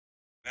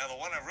Now, the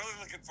one I'm really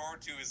looking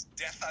forward to is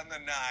Death on the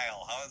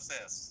Nile. How is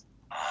this?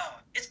 Oh,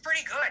 it's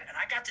pretty good, and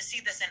I got to see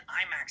this in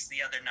IMAX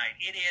the other night.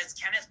 It is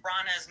Kenneth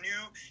Branagh's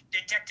new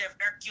Detective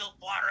Hercule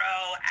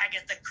Poirot,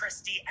 Agatha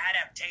Christie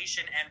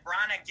adaptation, and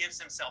Branagh gives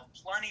himself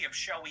plenty of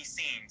showy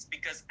scenes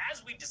because,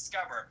 as we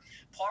discover,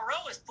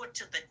 Poirot is put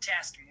to the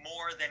test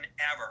more than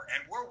ever,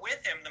 and we're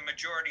with him the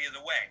majority of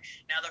the way.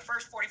 Now, the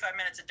first 45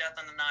 minutes of Death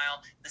on the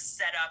Nile, the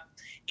setup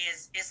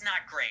is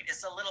not great.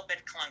 It's a little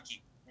bit clunky.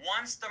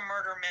 Once the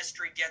murder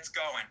mystery gets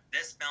going,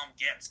 this film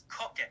gets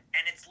cooking,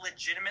 and it's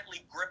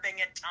legitimately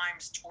gripping at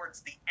times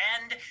towards the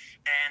end,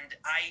 and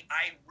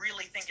I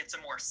really think it's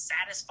a more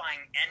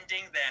satisfying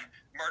ending than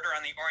Murder on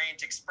the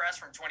Orient Express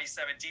from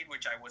 2017,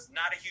 which I was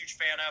not a huge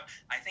fan of.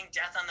 I think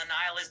Death on the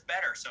Nile is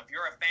better, so if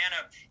you're a fan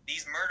of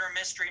these murder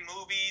mystery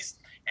movies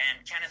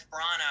and Kenneth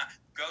Branagh,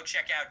 go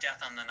check out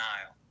Death on the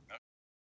Nile.